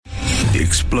the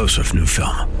explosive new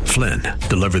film, Flynn,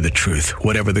 Deliver the Truth,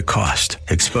 Whatever the Cost,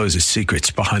 exposes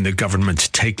secrets behind the government's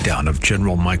takedown of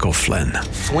General Michael Flynn.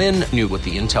 Flynn knew what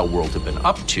the intel world had been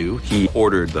up to. He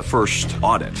ordered the first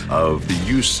audit of the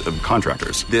use of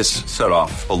contractors. This set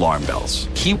off alarm bells.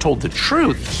 He told the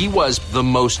truth. He was the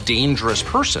most dangerous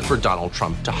person for Donald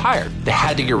Trump to hire. They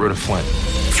had to get rid of Flynn.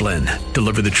 Flynn,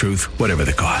 Deliver the Truth, Whatever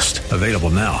the Cost. Available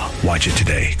now. Watch it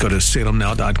today. Go to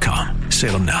salemnow.com.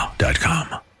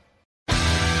 salemnow.com.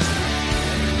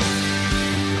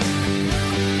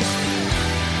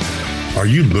 Are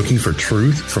you looking for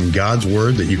truth from God's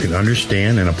Word that you can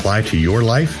understand and apply to your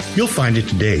life? You'll find it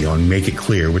today on Make It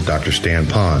Clear with Dr. Stan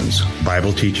Pons,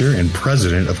 Bible teacher and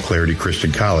president of Clarity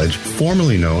Christian College,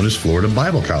 formerly known as Florida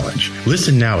Bible College.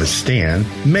 Listen now as Stan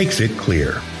makes it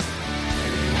clear.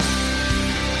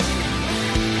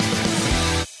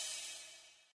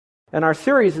 And our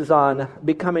series is on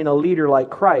becoming a leader like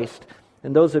Christ.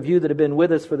 And those of you that have been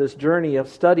with us for this journey of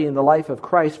studying the life of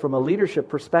Christ from a leadership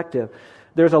perspective,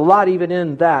 there's a lot even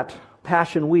in that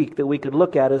Passion Week that we could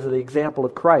look at as the example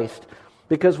of Christ,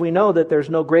 because we know that there's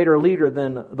no greater leader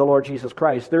than the Lord Jesus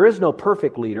Christ. There is no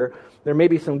perfect leader. There may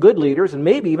be some good leaders and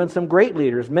maybe even some great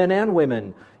leaders, men and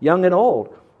women, young and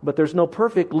old, but there's no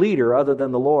perfect leader other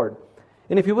than the Lord.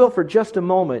 And if you will, for just a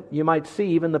moment, you might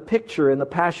see even the picture in the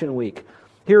Passion Week.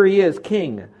 Here he is,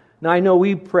 king. Now I know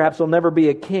we perhaps will never be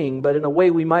a king, but in a way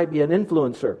we might be an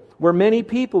influencer, where many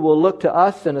people will look to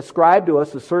us and ascribe to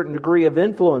us a certain degree of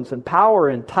influence and power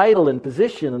and title and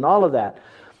position and all of that.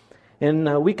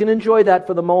 And we can enjoy that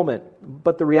for the moment,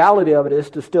 but the reality of it is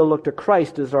to still look to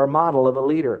Christ as our model of a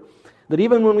leader. That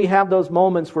even when we have those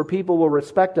moments where people will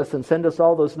respect us and send us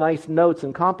all those nice notes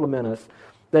and compliment us,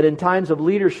 that in times of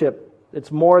leadership, it's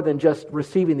more than just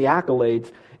receiving the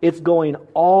accolades. It's going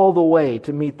all the way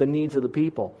to meet the needs of the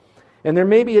people. And there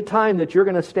may be a time that you're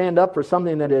going to stand up for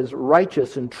something that is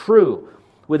righteous and true,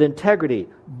 with integrity,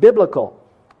 biblical,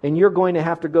 and you're going to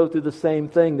have to go through the same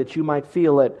thing, that you might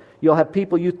feel that you'll have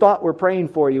people you thought were praying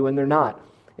for you and they're not.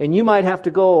 And you might have to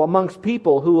go amongst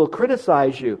people who will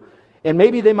criticize you. And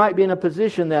maybe they might be in a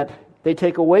position that they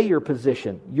take away your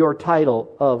position, your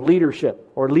title of leadership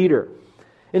or leader.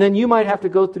 And then you might have to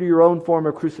go through your own form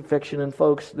of crucifixion. And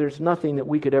folks, there's nothing that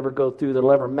we could ever go through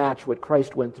that'll ever match what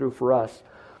Christ went through for us.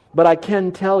 But I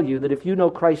can tell you that if you know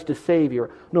Christ as Savior,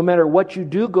 no matter what you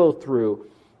do go through,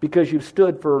 because you've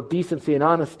stood for decency and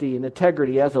honesty and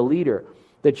integrity as a leader,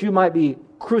 that you might be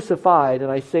crucified, and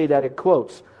I say that in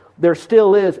quotes, there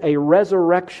still is a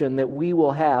resurrection that we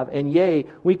will have. And yea,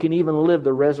 we can even live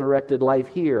the resurrected life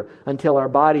here until our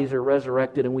bodies are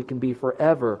resurrected and we can be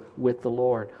forever with the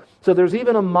Lord. So there's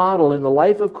even a model in the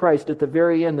life of Christ at the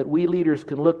very end that we leaders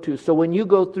can look to. So when you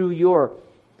go through your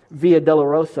Via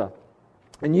Dolorosa,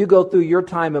 and you go through your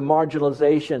time of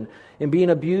marginalization and being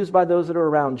abused by those that are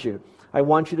around you, I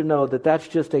want you to know that that's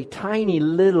just a tiny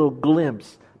little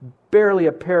glimpse, barely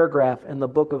a paragraph in the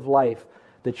book of life,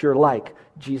 that you're like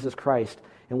Jesus Christ.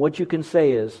 And what you can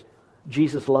say is,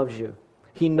 Jesus loves you.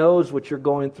 He knows what you're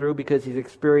going through because He's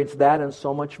experienced that and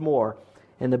so much more.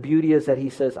 And the beauty is that He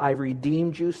says, I've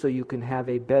redeemed you so you can have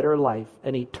a better life,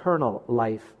 an eternal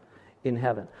life in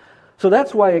heaven. So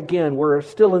that's why, again, we're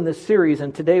still in this series,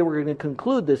 and today we're going to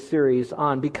conclude this series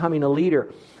on becoming a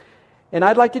leader. And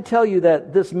I'd like to tell you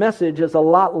that this message is a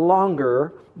lot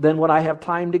longer than what I have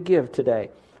time to give today.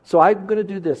 So I'm going to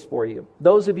do this for you.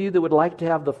 Those of you that would like to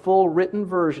have the full written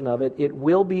version of it, it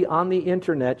will be on the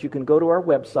internet. You can go to our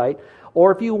website,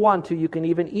 or if you want to, you can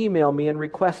even email me and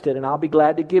request it, and I'll be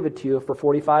glad to give it to you for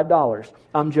 $45.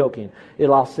 I'm joking.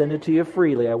 I'll send it to you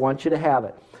freely. I want you to have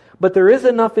it. But there is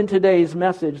enough in today's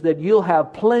message that you'll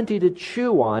have plenty to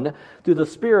chew on through the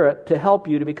Spirit to help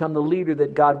you to become the leader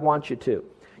that God wants you to.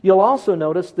 You'll also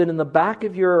notice that in the back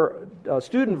of your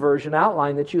student version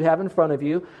outline that you have in front of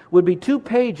you would be 2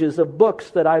 pages of books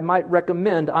that I might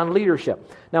recommend on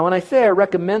leadership. Now, when I say I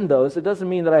recommend those, it doesn't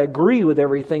mean that I agree with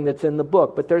everything that's in the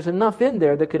book, but there's enough in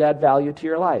there that could add value to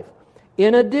your life.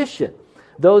 In addition,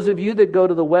 those of you that go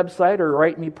to the website or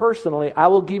write me personally, I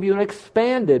will give you an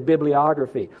expanded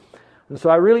bibliography. And so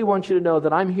I really want you to know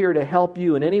that I'm here to help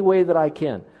you in any way that I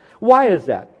can. Why is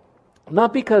that?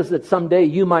 Not because that someday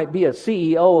you might be a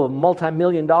CEO of a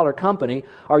multi-million-dollar company,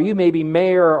 or you may be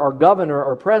mayor or governor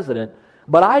or president,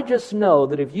 but I just know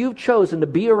that if you've chosen to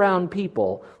be around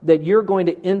people, that you're going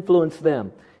to influence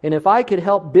them. And if I could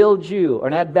help build you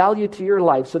or add value to your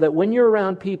life so that when you're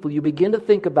around people, you begin to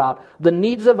think about the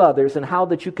needs of others and how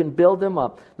that you can build them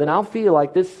up, then I'll feel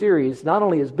like this series not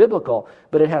only is biblical,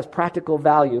 but it has practical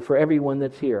value for everyone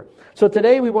that's here. So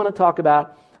today we want to talk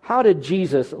about how did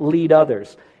Jesus lead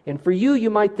others? And for you,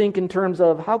 you might think in terms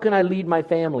of, how can I lead my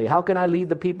family? How can I lead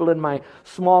the people in my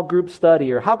small group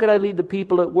study? Or how can I lead the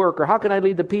people at work? Or how can I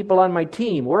lead the people on my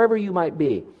team? Wherever you might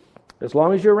be. As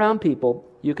long as you're around people,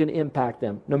 you can impact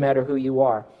them, no matter who you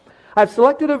are. I've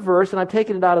selected a verse, and I've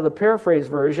taken it out of the paraphrase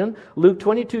version, Luke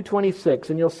 22:26,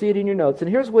 and you'll see it in your notes. And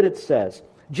here's what it says.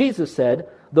 Jesus said,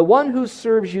 "The one who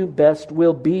serves you best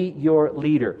will be your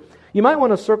leader." You might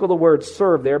want to circle the word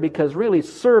serve there, because really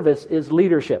service is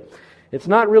leadership. It's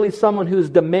not really someone who's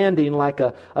demanding like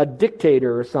a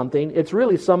dictator or something. It's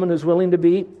really someone who's willing to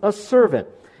be a servant.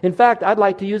 In fact, I'd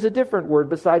like to use a different word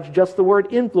besides just the word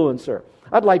influencer.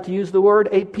 I'd like to use the word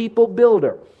a people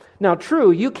builder. Now,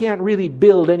 true, you can't really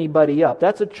build anybody up.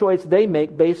 That's a choice they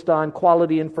make based on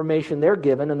quality information they're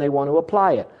given and they want to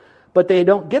apply it. But they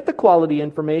don't get the quality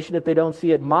information if they don't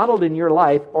see it modeled in your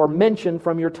life or mentioned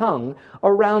from your tongue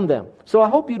around them. So I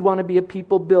hope you'd want to be a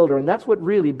people builder, and that's what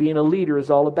really being a leader is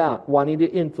all about, wanting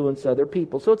to influence other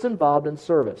people. So it's involved in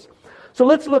service. So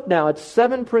let's look now at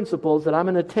 7 principles that I'm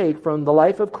going to take from the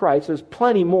life of Christ. There's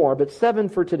plenty more, but 7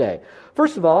 for today.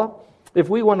 First of all, if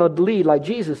we want to lead like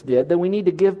Jesus did, then we need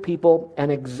to give people an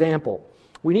example.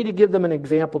 We need to give them an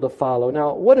example to follow.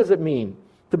 Now, what does it mean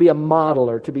to be a model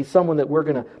or to be someone that we're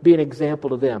going to be an example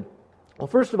to them? Well,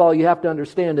 first of all, you have to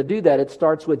understand to do that, it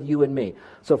starts with you and me.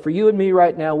 So for you and me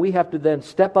right now, we have to then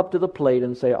step up to the plate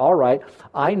and say, all right,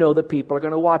 I know that people are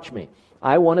going to watch me.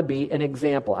 I want to be an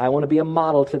example. I want to be a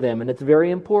model to them, and it's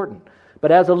very important.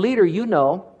 But as a leader, you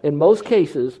know, in most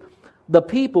cases, the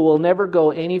people will never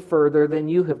go any further than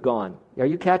you have gone. Are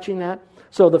you catching that?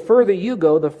 So the further you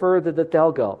go, the further that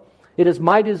they'll go. It is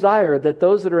my desire that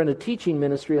those that are in a teaching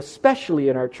ministry, especially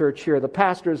in our church here, the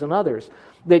pastors and others,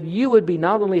 that you would be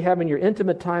not only having your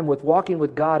intimate time with walking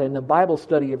with God and the Bible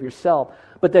study of yourself,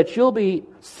 but that you'll be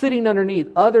sitting underneath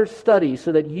other studies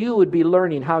so that you would be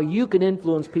learning how you can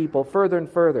influence people further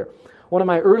and further. One of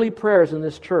my early prayers in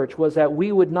this church was that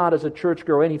we would not as a church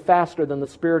grow any faster than the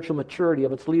spiritual maturity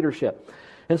of its leadership.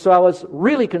 And so I was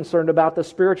really concerned about the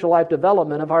spiritual life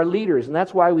development of our leaders. And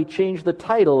that's why we changed the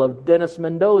title of Dennis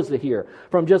Mendoza here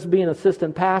from just being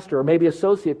assistant pastor or maybe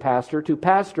associate pastor to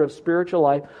pastor of spiritual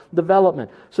life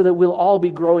development, so that we'll all be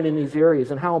growing in these areas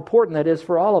and how important that is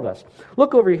for all of us.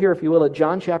 Look over here, if you will, at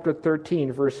John chapter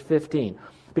 13, verse 15.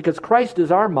 Because Christ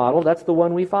is our model, that's the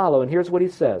one we follow. And here's what he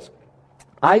says.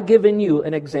 I've given you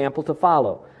an example to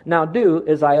follow. Now do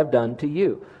as I have done to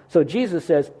you. So Jesus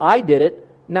says, I did it,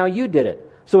 now you did it.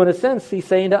 So in a sense, he's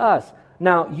saying to us,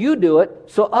 now you do it,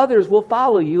 so others will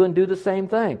follow you and do the same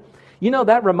thing. You know,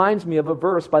 that reminds me of a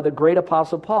verse by the great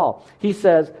Apostle Paul. He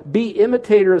says, be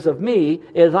imitators of me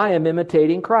as I am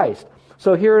imitating Christ.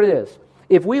 So here it is.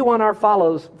 If we want our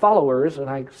followers, and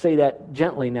I say that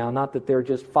gently now, not that they're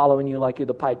just following you like you're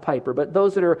the Pied Piper, but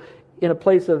those that are in a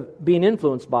place of being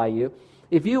influenced by you,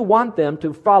 if you want them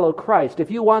to follow Christ,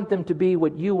 if you want them to be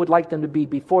what you would like them to be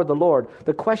before the Lord,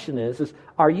 the question is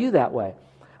are you that way?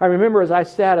 I remember as I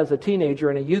sat as a teenager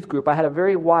in a youth group, I had a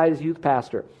very wise youth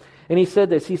pastor. And he said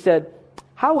this, he said,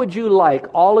 how would you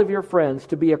like all of your friends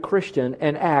to be a Christian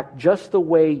and act just the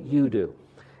way you do?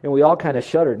 And we all kind of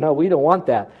shuddered. No, we don't want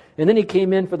that. And then he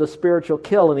came in for the spiritual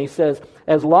kill, and he says,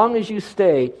 as long as you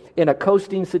stay in a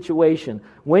coasting situation,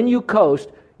 when you coast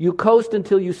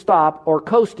until you stop, or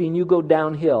coasting, you go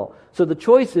downhill. So the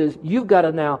choice is, you've got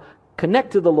to now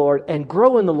connect to the Lord and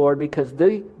grow in the Lord, because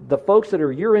the folks that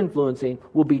you're influencing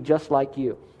will be just like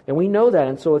you. And we know that,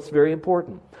 and so it's very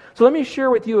important. So let me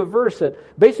share with you a verse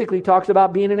that basically talks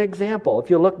about being an example. If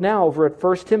you look now over at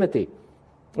 1 Timothy,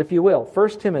 if you will, 1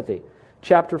 Timothy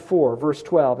chapter 4, verse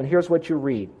 12, and here's what you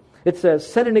read. It says,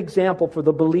 set an example for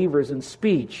the believers in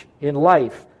speech, in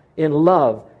life, in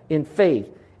love, in faith,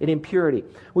 and in purity.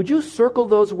 Would you circle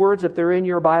those words if they're in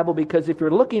your Bible? Because if you're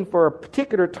looking for a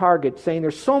particular target, saying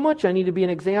there's so much I need to be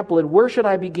an example, and where should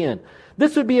I begin?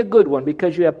 This would be a good one,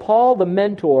 because you have Paul, the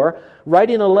mentor,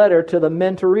 writing a letter to the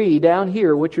mentoree down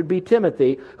here, which would be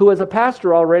Timothy, who is a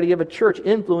pastor already of a church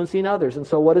influencing others. And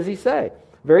so what does he say?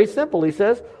 Very simple. He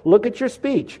says, look at your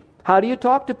speech. How do you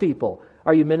talk to people?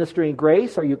 Are you ministering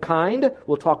grace? Are you kind?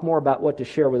 We'll talk more about what to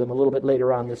share with them a little bit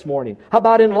later on this morning. How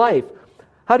about in life?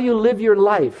 How do you live your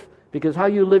life? Because how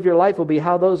you live your life will be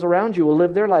how those around you will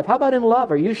live their life. How about in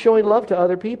love? Are you showing love to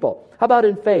other people? How about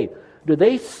in faith? Do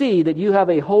they see that you have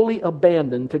a holy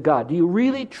abandon to God? Do you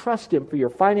really trust Him for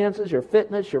your finances, your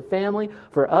fitness, your family,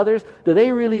 for others? Do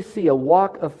they really see a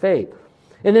walk of faith?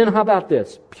 And then how about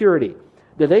this? Purity.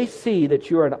 Do they see that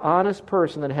you're an honest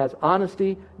person that has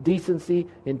honesty, decency,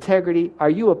 integrity? Are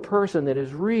you a person that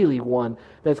is really one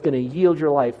that's going to yield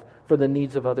your life for the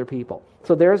needs of other people?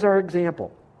 So there's our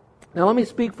example. Now let me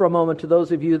speak for a moment to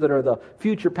those of you that are the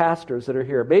future pastors that are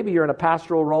here. Maybe you're in a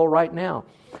pastoral role right now.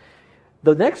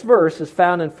 The next verse is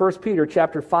found in 1 Peter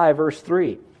chapter 5, verse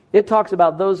 3. It talks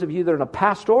about those of you that are in a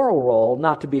pastoral role,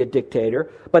 not to be a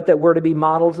dictator, but that we're to be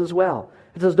models as well.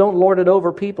 It says, don't lord it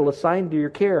over people assigned to your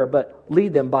care, but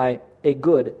lead them by a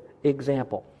good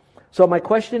example. So my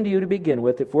question to you to begin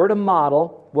with, if we're to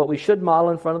model what we should model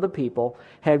in front of the people,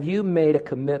 have you made a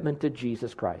commitment to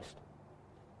Jesus Christ?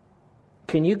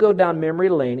 Can you go down memory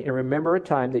lane and remember a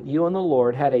time that you and the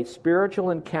Lord had a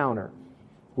spiritual encounter,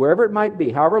 wherever it might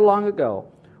be, however long ago,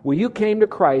 where you came to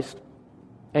Christ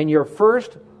and your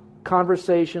first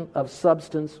conversation of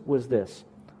substance was this: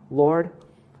 Lord,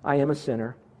 I am a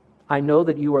sinner. I know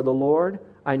that you are the Lord.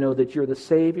 I know that you're the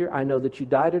Savior. I know that you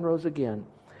died and rose again.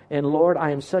 And Lord,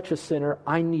 I am such a sinner.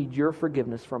 I need your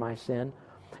forgiveness for my sin.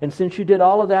 And since you did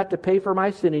all of that to pay for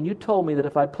my sin, and you told me that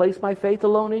if I place my faith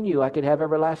alone in you, I could have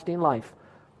everlasting life,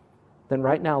 then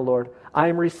right now, Lord, I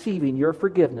am receiving your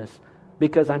forgiveness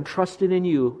because I'm trusting in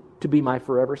you to be my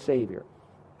forever Savior.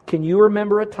 Can you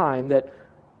remember a time that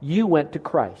you went to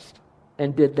Christ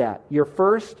and did that? Your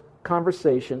first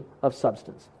conversation of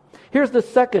substance. Here's the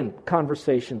second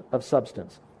conversation of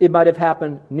substance. It might have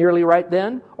happened nearly right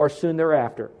then or soon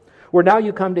thereafter, where now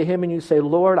you come to Him and you say,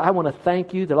 Lord, I want to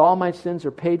thank you that all my sins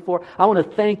are paid for. I want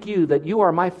to thank you that you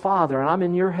are my Father and I'm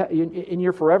in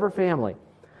your forever family.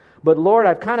 But Lord,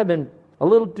 I've kind of been a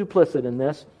little duplicit in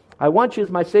this. I want you as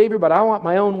my Savior, but I want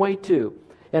my own way too.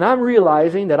 And I'm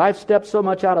realizing that I've stepped so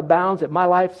much out of bounds that my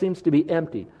life seems to be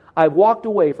empty. I've walked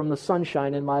away from the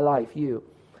sunshine in my life, you.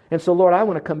 And so, Lord, I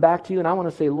want to come back to you and I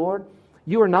want to say, Lord,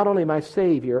 you are not only my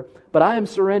Savior, but I am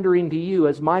surrendering to you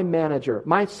as my manager,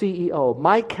 my CEO,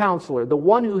 my counselor, the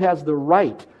one who has the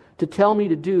right to tell me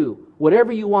to do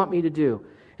whatever you want me to do.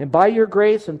 And by your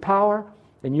grace and power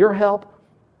and your help,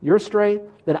 your strength,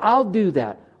 then I'll do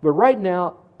that. But right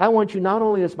now, I want you not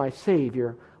only as my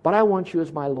Savior, but I want you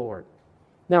as my Lord.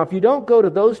 Now, if you don't go to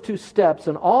those two steps,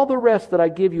 and all the rest that I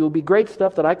give you will be great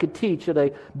stuff that I could teach at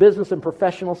a business and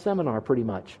professional seminar pretty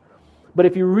much. But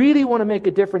if you really want to make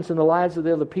a difference in the lives of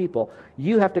the other people,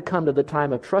 you have to come to the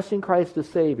time of trusting Christ as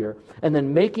Savior and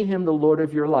then making Him the Lord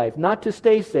of your life. Not to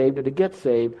stay saved or to get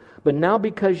saved, but now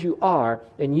because you are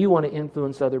and you want to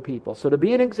influence other people. So to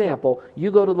be an example, you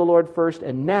go to the Lord first,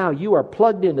 and now you are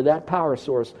plugged into that power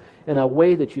source in a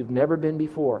way that you've never been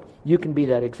before. You can be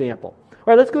that example. All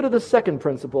right, let's go to the second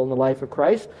principle in the life of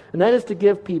Christ, and that is to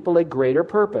give people a greater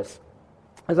purpose.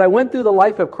 As I went through the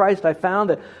life of Christ, I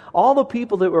found that all the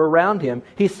people that were around Him,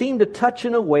 He seemed to touch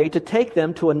in a way to take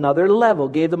them to another level,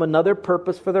 gave them another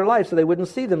purpose for their life so they wouldn't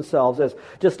see themselves as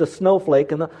just a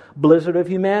snowflake in the blizzard of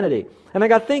humanity. And I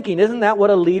got thinking, isn't that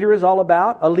what a leader is all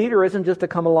about? A leader isn't just to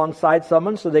come alongside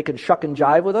someone so they can shuck and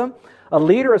jive with them. A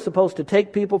leader is supposed to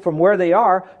take people from where they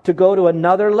are to go to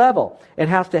another level, and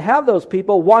has to have those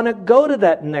people want to go to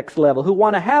that next level, who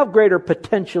want to have greater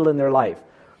potential in their life.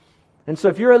 And so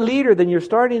if you're a leader, then you're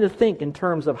starting to think in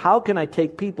terms of how can I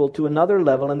take people to another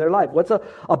level in their life? What's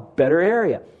a better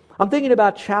area? I'm thinking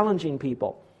about challenging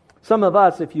people. Some of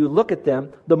us, if you look at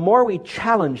them, the more we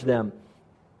challenge them,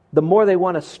 the more they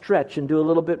want to stretch and do a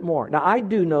little bit more. Now, I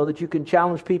do know that you can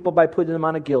challenge people by putting them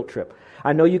on a guilt trip.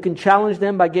 I know you can challenge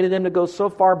them by getting them to go so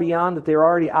far beyond that they're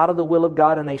already out of the will of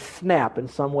God and they snap in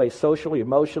some way, socially,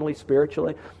 emotionally,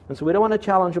 spiritually. And so we don't want to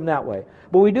challenge them that way.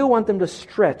 But we do want them to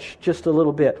stretch just a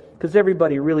little bit, because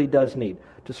everybody really does need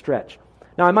to stretch.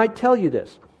 Now, I might tell you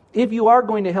this. If you are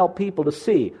going to help people to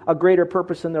see a greater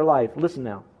purpose in their life, listen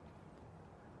now.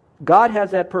 God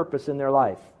has that purpose in their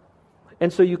life.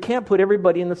 And so you can't put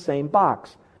everybody in the same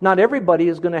box. Not everybody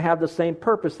is going to have the same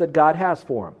purpose that God has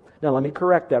for them. Now let me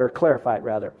correct that, or clarify it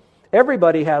rather.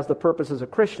 Everybody has the purpose as a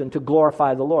Christian to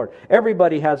glorify the Lord.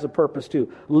 Everybody has the purpose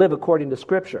to live according to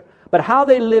Scripture. But how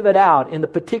they live it out in the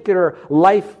particular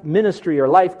life ministry or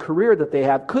life career that they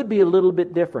have could be a little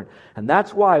bit different. And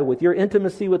that's why with your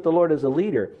intimacy with the Lord as a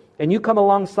leader, and you come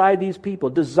alongside these people,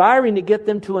 desiring to get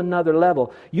them to another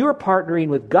level, you're partnering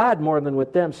with God more than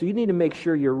with them. So you need to make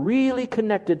sure you're really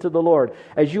connected to the Lord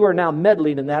as you are now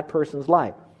meddling in that person's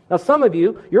life. Now some of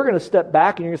you, you're going to step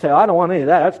back and you're going to say, I don't want any of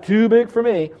that. That's too big for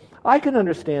me. I can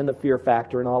understand the fear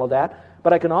factor and all of that.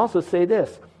 But I can also say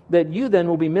this, that you then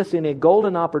will be missing a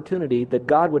golden opportunity that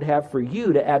God would have for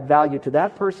you to add value to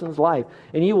that person's life.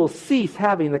 And you will cease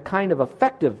having the kind of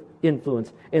effective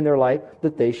influence in their life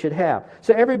that they should have.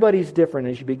 So everybody's different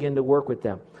as you begin to work with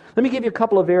them. Let me give you a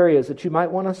couple of areas that you might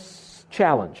want to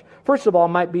challenge. First of all,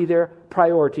 might be their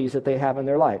priorities that they have in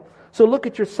their life. So look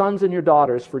at your sons and your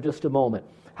daughters for just a moment.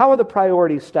 How are the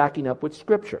priorities stacking up with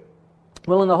Scripture?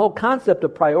 Well, in the whole concept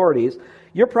of priorities,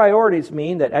 your priorities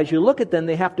mean that as you look at them,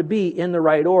 they have to be in the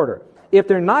right order. If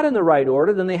they're not in the right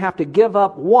order, then they have to give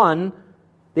up one.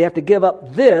 They have to give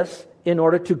up this in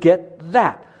order to get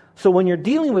that. So when you're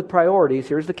dealing with priorities,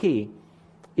 here's the key.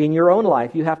 In your own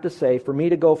life, you have to say, for me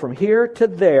to go from here to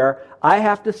there, I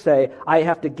have to say, I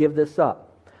have to give this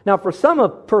up. Now, for some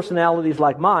of personalities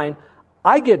like mine,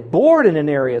 I get bored in an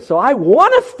area, so I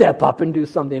want to step up and do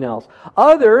something else.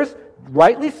 Others,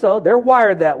 rightly so, they're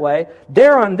wired that way.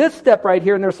 They're on this step right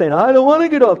here, and they're saying, I don't want to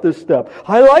get off this step.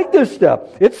 I like this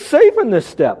step. It's safe in this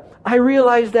step. I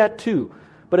realize that too.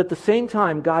 But at the same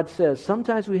time, God says,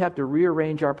 sometimes we have to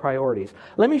rearrange our priorities.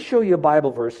 Let me show you a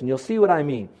Bible verse, and you'll see what I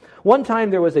mean. One time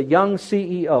there was a young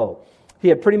CEO. He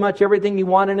had pretty much everything he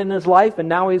wanted in his life, and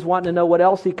now he's wanting to know what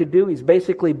else he could do. He's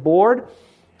basically bored.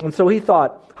 And so he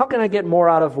thought, how can I get more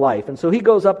out of life? And so he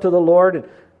goes up to the Lord and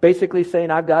basically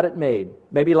saying, I've got it made.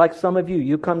 Maybe like some of you,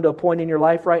 you come to a point in your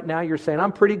life right now, you're saying,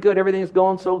 I'm pretty good, everything's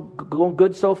going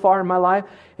good so far in my life,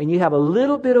 and you have a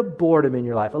little bit of boredom in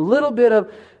your life, a little bit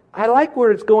of, I like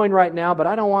where it's going right now, but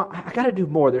I got to do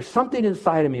more. There's something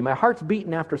inside of me. My heart's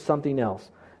beating after something else.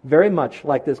 Very much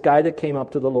like this guy that came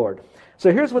up to the Lord.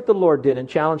 So here's what the Lord did in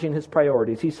challenging his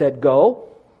priorities. He said, go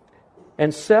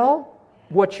and sell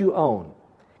what you own.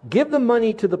 Give the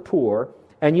money to the poor,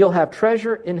 and you'll have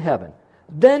treasure in heaven.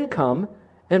 Then come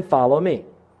and follow me.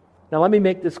 Now let me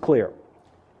make this clear.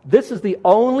 This is the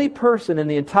only person in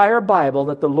the entire Bible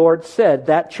that the Lord said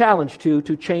that challenge to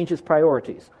change his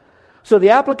priorities. So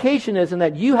the application is in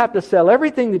that you have to sell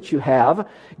everything that you have,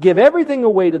 give everything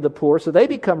away to the poor so they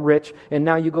become rich, and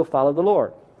now you go follow the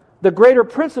Lord. The greater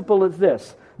principle is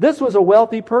this. This was a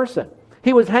wealthy person.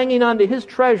 He was hanging on to his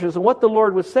treasures, and what the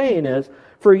Lord was saying is,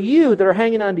 for you that are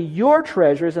hanging on to your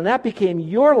treasures, and that became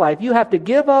your life, you have to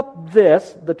give up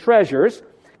this, the treasures,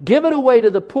 give it away to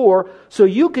the poor, so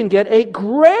you can get a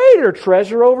greater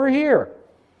treasure over here.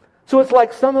 So it's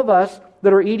like some of us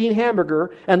that are eating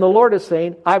hamburger, and the Lord is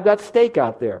saying, I've got steak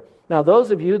out there. Now, those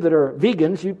of you that are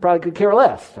vegans, you probably could care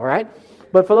less, all right?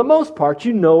 But for the most part,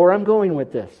 you know where I'm going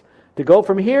with this. To go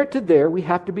from here to there, we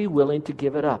have to be willing to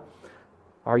give it up.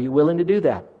 Are you willing to do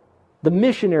that? The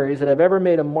missionaries that have ever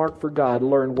made a mark for God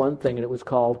learned one thing, and it was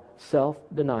called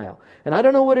self-denial. And I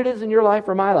don't know what it is in your life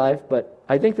or my life, but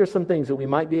I think there's some things that we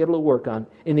might be able to work on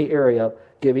in the area of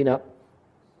giving up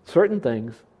certain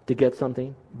things to get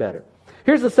something better.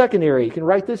 Here's the second area. You can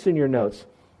write this in your notes.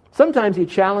 Sometimes he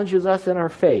challenges us in our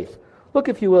faith. Look,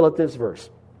 if you will, at this verse.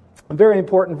 A very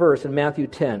important verse in Matthew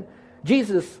 10.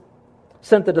 Jesus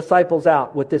sent the disciples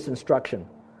out with this instruction.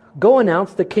 Go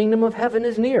announce the kingdom of heaven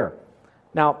is near.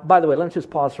 Now, by the way, let's just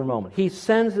pause for a moment. He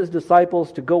sends his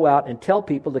disciples to go out and tell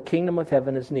people the kingdom of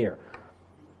heaven is near.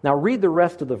 Now read the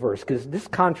rest of the verse, because this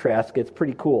contrast gets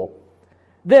pretty cool.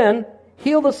 Then,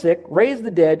 heal the sick, raise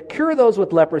the dead, cure those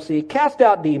with leprosy, cast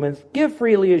out demons, give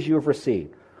freely as you have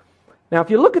received. Now, if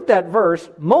you look at that verse,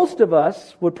 most of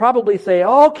us would probably say,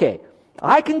 okay,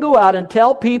 I can go out and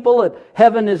tell people that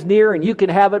heaven is near and you can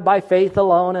have it by faith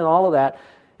alone and all of that.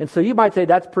 And so you might say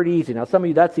that's pretty easy. Now, some of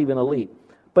you, that's even elite.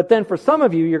 But then for some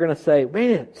of you, you're going to say,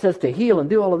 man, it says to heal and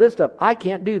do all of this stuff. I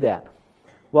can't do that.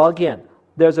 Well, again,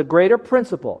 there's a greater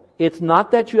principle. It's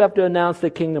not that you have to announce the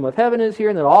kingdom of heaven is here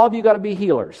and that all of you got to be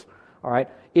healers. All right.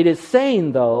 It is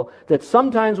saying, though, that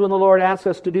sometimes when the Lord asks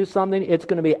us to do something, it's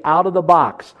going to be out of the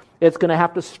box. It's going to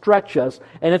have to stretch us,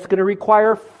 and it's going to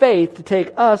require faith to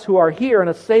take us who are here in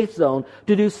a safe zone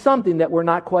to do something that we're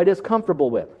not quite as comfortable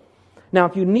with. Now,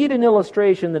 if you need an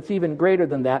illustration that's even greater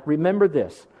than that, remember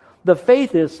this. The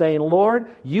faith is saying, Lord,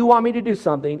 you want me to do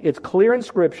something. It's clear in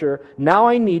Scripture. Now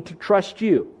I need to trust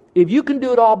you. If you can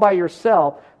do it all by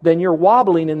yourself, then you're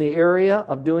wobbling in the area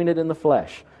of doing it in the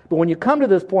flesh. But when you come to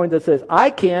this point that says, I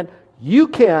can't, you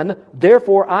can,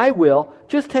 therefore I will,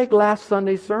 just take last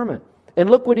Sunday's sermon. And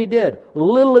look what he did.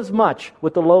 Little as much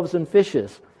with the loaves and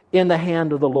fishes in the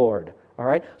hand of the Lord. All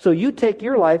right? So you take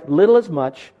your life, little as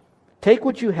much, take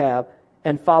what you have,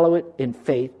 and follow it in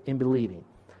faith, in believing.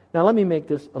 Now let me make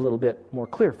this a little bit more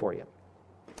clear for you.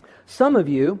 Some of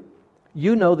you,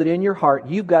 you know that in your heart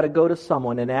you've got to go to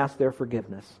someone and ask their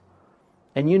forgiveness.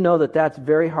 And you know that that's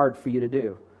very hard for you to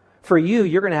do. For you,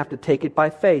 you're going to have to take it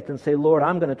by faith and say, Lord,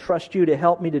 I'm going to trust you to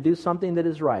help me to do something that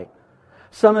is right.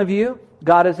 Some of you,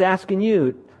 God is asking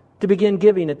you to begin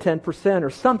giving at 10%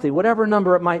 or something, whatever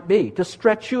number it might be, to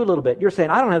stretch you a little bit. You're saying,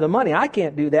 I don't have the money. I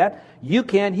can't do that. You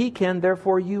can, he can,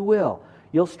 therefore you will.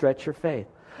 You'll stretch your faith.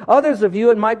 Others of you,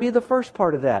 it might be the first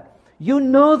part of that. You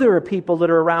know there are people that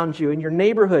are around you in your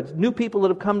neighborhoods, new people that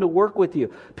have come to work with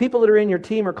you, people that are in your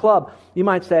team or club. You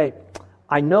might say,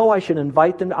 I know I should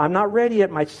invite them. I'm not ready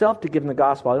yet myself to give them the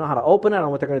gospel. I don't know how to open it. I don't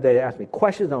know what they're going to do. They ask me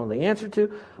questions I don't know the answer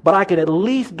to. But I can at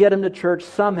least get them to church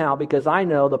somehow because I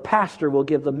know the pastor will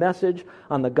give the message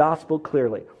on the gospel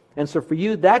clearly. And so for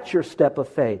you, that's your step of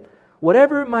faith.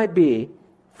 Whatever it might be,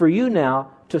 for you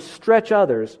now to stretch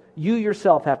others, you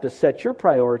yourself have to set your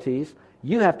priorities.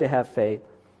 You have to have faith.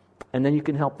 And then you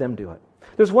can help them do it.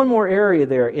 There's one more area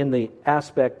there in the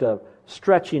aspect of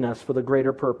stretching us for the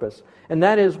greater purpose. And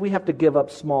that is we have to give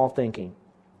up small thinking.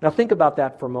 Now think about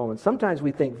that for a moment. Sometimes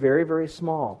we think very, very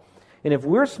small. And if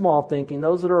we're small thinking,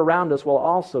 those that are around us will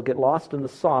also get lost in the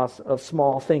sauce of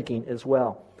small thinking as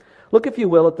well. Look, if you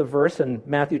will, at the verse in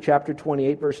Matthew chapter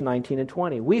 28, verse 19 and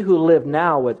 20. We who live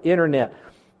now with internet,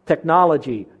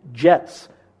 technology, jets,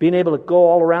 being able to go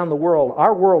all around the world,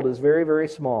 our world is very, very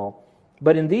small.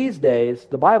 But in these days,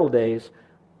 the Bible days,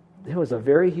 it was a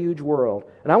very huge world.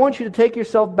 And I want you to take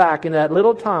yourself back in that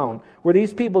little town where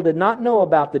these people did not know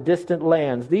about the distant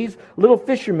lands. These little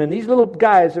fishermen, these little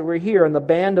guys that were here in the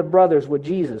band of brothers with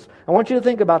Jesus. I want you to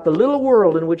think about the little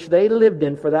world in which they lived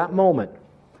in for that moment.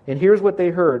 And here's what they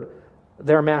heard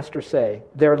their master say,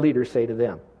 their leader say to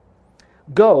them.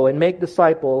 Go and make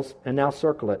disciples, and now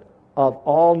circle it, of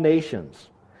all nations,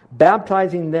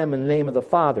 baptizing them in the name of the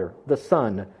Father, the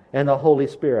Son, and the Holy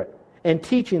Spirit, and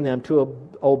teaching them to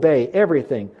obey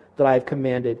everything that I have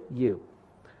commanded you.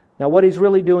 Now what he's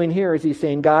really doing here is he's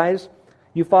saying, guys,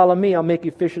 you follow me, I'll make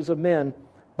you fishers of men.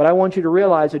 But I want you to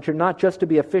realize that you're not just to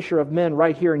be a fisher of men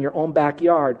right here in your own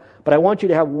backyard, but I want you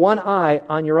to have one eye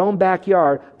on your own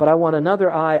backyard, but I want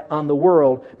another eye on the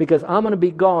world, because I'm going to be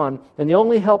gone, and the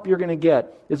only help you're going to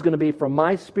get is going to be from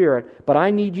my Spirit, but I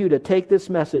need you to take this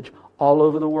message all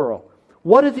over the world.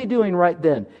 What is he doing right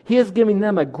then? He is giving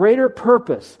them a greater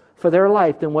purpose for their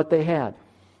life than what they had.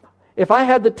 If I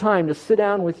had the time to sit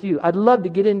down with you, I'd love to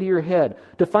get into your head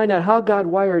to find out how God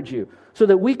wired you so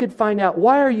that we could find out,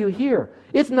 why are you here?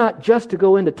 It's not just to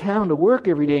go into town to work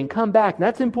every day and come back, and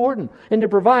that's important, and to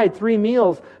provide 3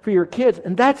 meals for your kids,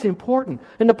 and that's important,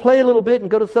 and to play a little bit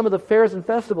and go to some of the fairs and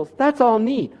festivals. That's all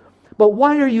neat. But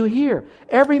why are you here?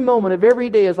 Every moment of every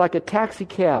day is like a taxi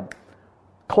cab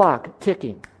clock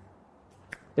ticking.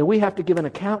 And we have to give an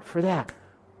account for that.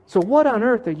 So what on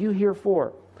earth are you here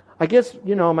for? I guess,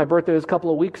 my birthday was a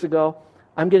couple of weeks ago.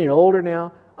 I'm getting older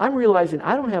now. I'm realizing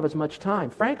I don't have as much time.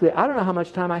 Frankly, I don't know how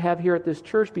much time I have here at this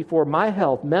church before my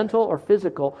health, mental or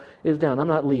physical, is down. I'm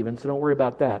not leaving, so don't worry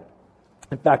about that.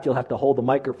 In fact, you'll have to hold the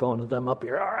microphone as I'm up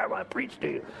here. All right, I want to preach to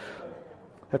you.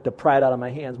 I have to pry it out of my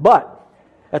hands. But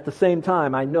at the same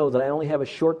time, I know that I only have a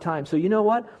short time. So you know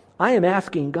what? I am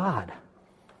asking God,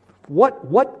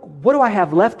 what do I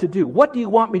have left to do? What do you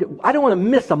want me to... I don't want to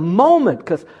miss a moment,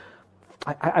 because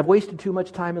I've wasted too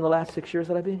much time in the last 6 years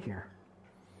that I've been here.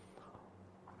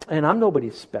 And I'm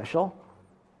nobody special.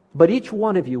 But each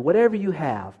one of you, whatever you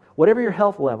have, whatever your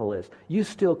health level is, you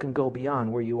still can go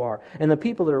beyond where you are. And the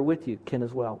people that are with you can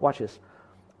as well. Watch this.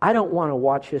 I don't want to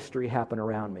watch history happen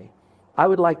around me. I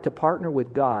would like to partner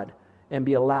with God and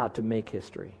be allowed to make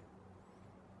history.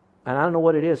 And I don't know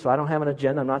what it is, so I don't have an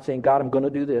agenda. I'm not saying, God, I'm going to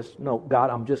do this. No,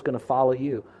 God, I'm just going to follow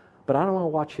you. But I don't want to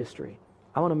watch history.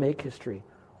 I want to make history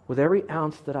with every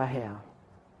ounce that I have.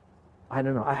 I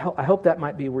don't know. I hope that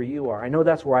might be where you are. I know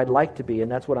that's where I'd like to be,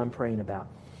 and that's what I'm praying about.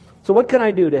 So what can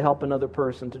I do to help another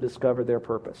person to discover their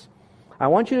purpose? I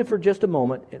want you to, for just a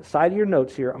moment, inside of your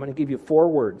notes here, I'm going to give you 4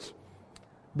 words.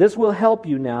 This will help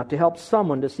you now to help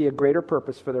someone to see a greater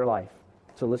purpose for their life.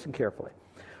 So listen carefully.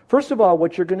 First of all,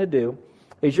 what you're going to do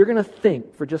is you're going to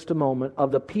think for just a moment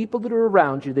of the people that are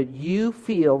around you that you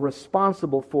feel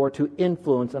responsible for to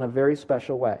influence in a very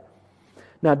special way.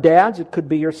 Now, dads, it could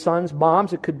be your sons.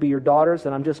 Moms, it could be your daughters,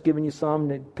 and I'm just giving you some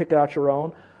to pick out your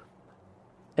own.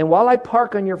 And while I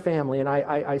park on your family, and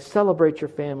I celebrate your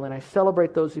family, and I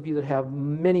celebrate those of you that have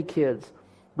many kids,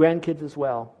 grandkids as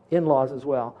well, in-laws as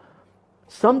well,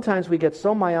 sometimes we get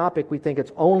so myopic we think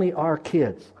it's only our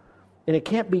kids. And it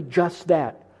can't be just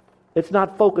that. It's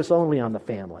not focused only on the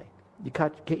family.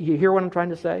 You hear what I'm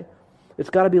trying to say? It's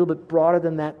got to be a little bit broader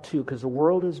than that too, because the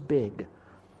world is big.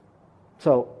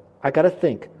 So I got to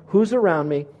think, who's around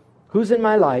me? Who's in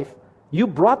my life? You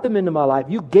brought them into my life.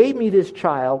 You gave me this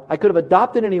child. I could have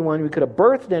adopted anyone. We could have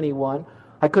birthed anyone.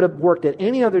 I could have worked at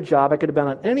any other job. I could have been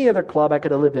on any other club. I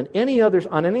could have lived on any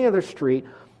other street.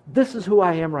 This is who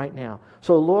I am right now.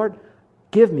 So Lord,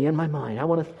 give me in my mind. I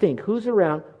want to think, who's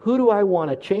around? Who do I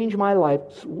want to change my life?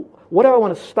 What do I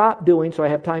want to stop doing so I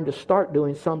have time to start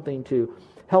doing something to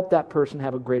help that person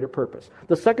have a greater purpose?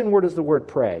 The second word is the word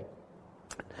pray.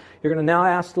 You're going to now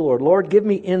ask the Lord, Lord, give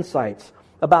me insights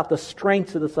about the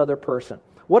strengths of this other person.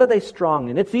 What are they strong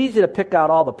in? It's easy to pick out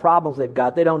all the problems they've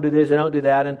got. They don't do this, they don't do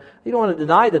that. And you don't want to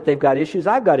deny that they've got issues.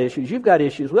 I've got issues. You've got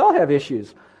issues. We all have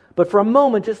issues. But for a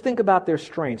moment, just think about their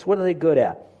strengths. What are they good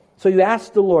at? So you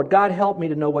ask the Lord, God, help me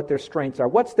to know what their strengths are.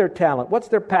 What's their talent? What's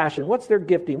their passion? What's their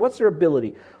gifting? What's their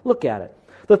ability? Look at it.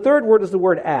 The third word is the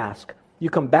word ask. You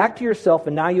come back to yourself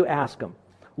and now you ask them,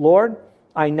 Lord,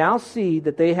 I now see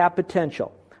that they have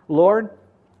potential. Lord,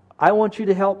 I want you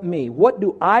to help me. What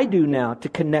do I do now to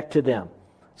connect to them?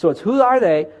 So it's who are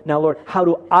they? Now, Lord, how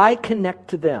do I connect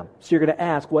to them? So you're going to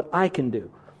ask what I can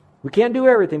do. We can't do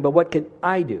everything, but what can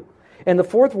I do? And the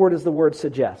fourth word is the word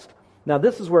suggest. Now,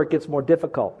 this is where it gets more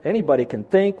difficult. Anybody can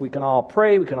think, we can all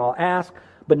pray, we can all ask,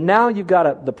 but now you've got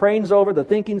to, the praying's over, the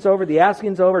thinking's over, the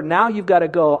asking's over. Now you've got to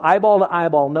go eyeball to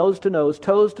eyeball, nose to nose,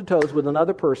 toes to toes with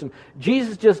another person.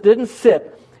 Jesus just didn't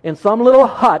sit in some little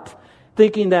hut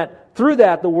thinking that through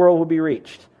that the world would be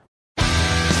reached.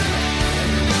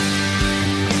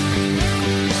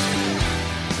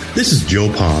 This is Joe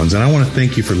Pons, and I want to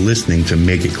thank you for listening to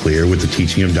Make It Clear with the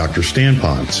teaching of Dr. Stan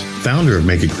Pons, founder of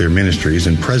Make It Clear Ministries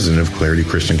and president of Clarity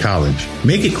Christian College.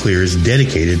 Make It Clear is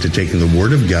dedicated to taking the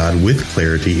Word of God with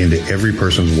clarity into every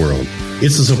person's world.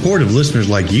 It's the support of listeners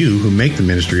like you who make the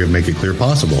ministry of Make It Clear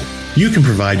possible. You can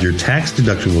provide your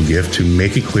tax-deductible gift to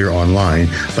Make It Clear online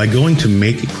by going to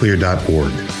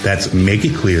makeitclear.org. That's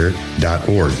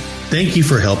makeitclear.org. Thank you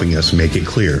for helping us make it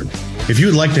clear. If you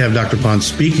would like to have Dr. Pons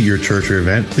speak at your church or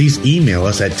event, please email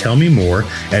us at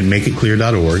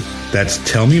tellmemore@makeitclear.org. That's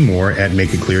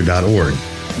tellmemore@makeitclear.org.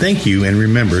 Thank you, and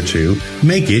remember to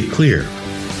make it clear.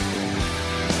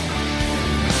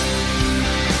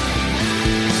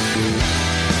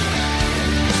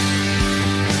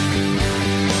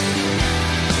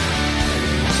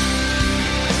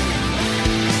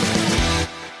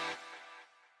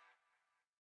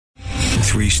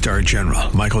 Three-star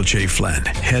General Michael J. Flynn,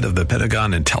 head of the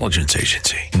Pentagon Intelligence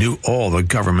Agency, knew all the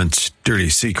government's dirty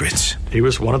secrets. He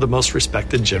was one of the most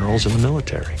respected generals in the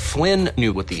military. Flynn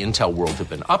knew what the intel world had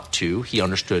been up to. He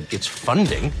understood its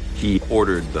funding. He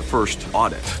ordered the first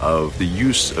audit of the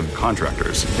use of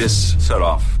contractors. This set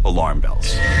off alarm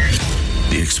bells.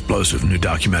 The explosive new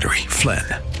documentary, Flynn,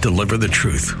 Deliver the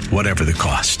Truth, Whatever the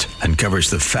Cost, uncovers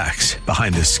the facts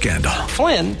behind this scandal.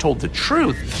 Flynn told the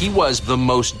truth. He was the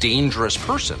most dangerous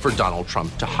person for Donald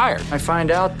Trump to hire. I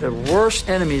find out the worst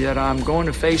enemy that I'm going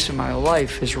to face in my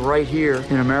life is right here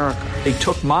in America. They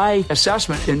took my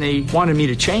assessment and they wanted me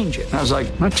to change it. And I was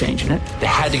like, I'm not changing it. They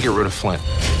had to get rid of Flynn.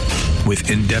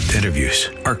 With in-depth interviews,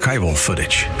 archival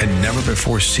footage, and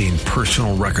never-before-seen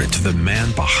personal records of the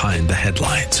man behind the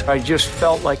headlines. I just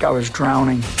felt like I was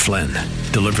drowning. Flynn,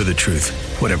 Deliver the Truth,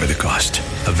 Whatever the Cost.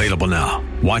 Available now.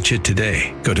 Watch it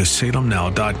today. Go to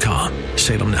salemnow.com.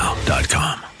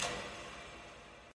 salemnow.com.